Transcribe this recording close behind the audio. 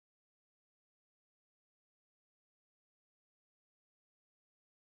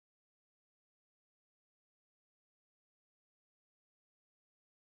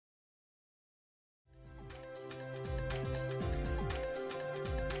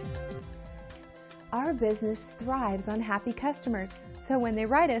Our business thrives on happy customers, so when they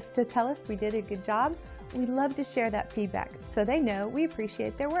write us to tell us we did a good job, we love to share that feedback so they know we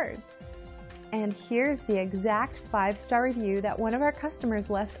appreciate their words. And here's the exact 5-star review that one of our customers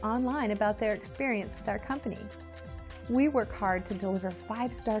left online about their experience with our company. We work hard to deliver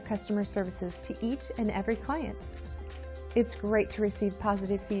 5-star customer services to each and every client. It's great to receive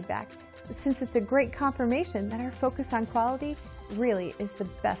positive feedback, since it's a great confirmation that our focus on quality really is the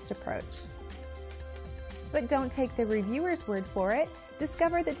best approach. But don't take the reviewer's word for it.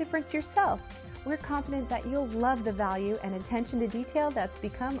 Discover the difference yourself. We're confident that you'll love the value and attention to detail that's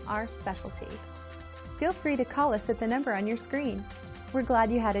become our specialty. Feel free to call us at the number on your screen. We're glad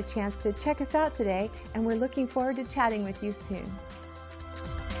you had a chance to check us out today, and we're looking forward to chatting with you soon.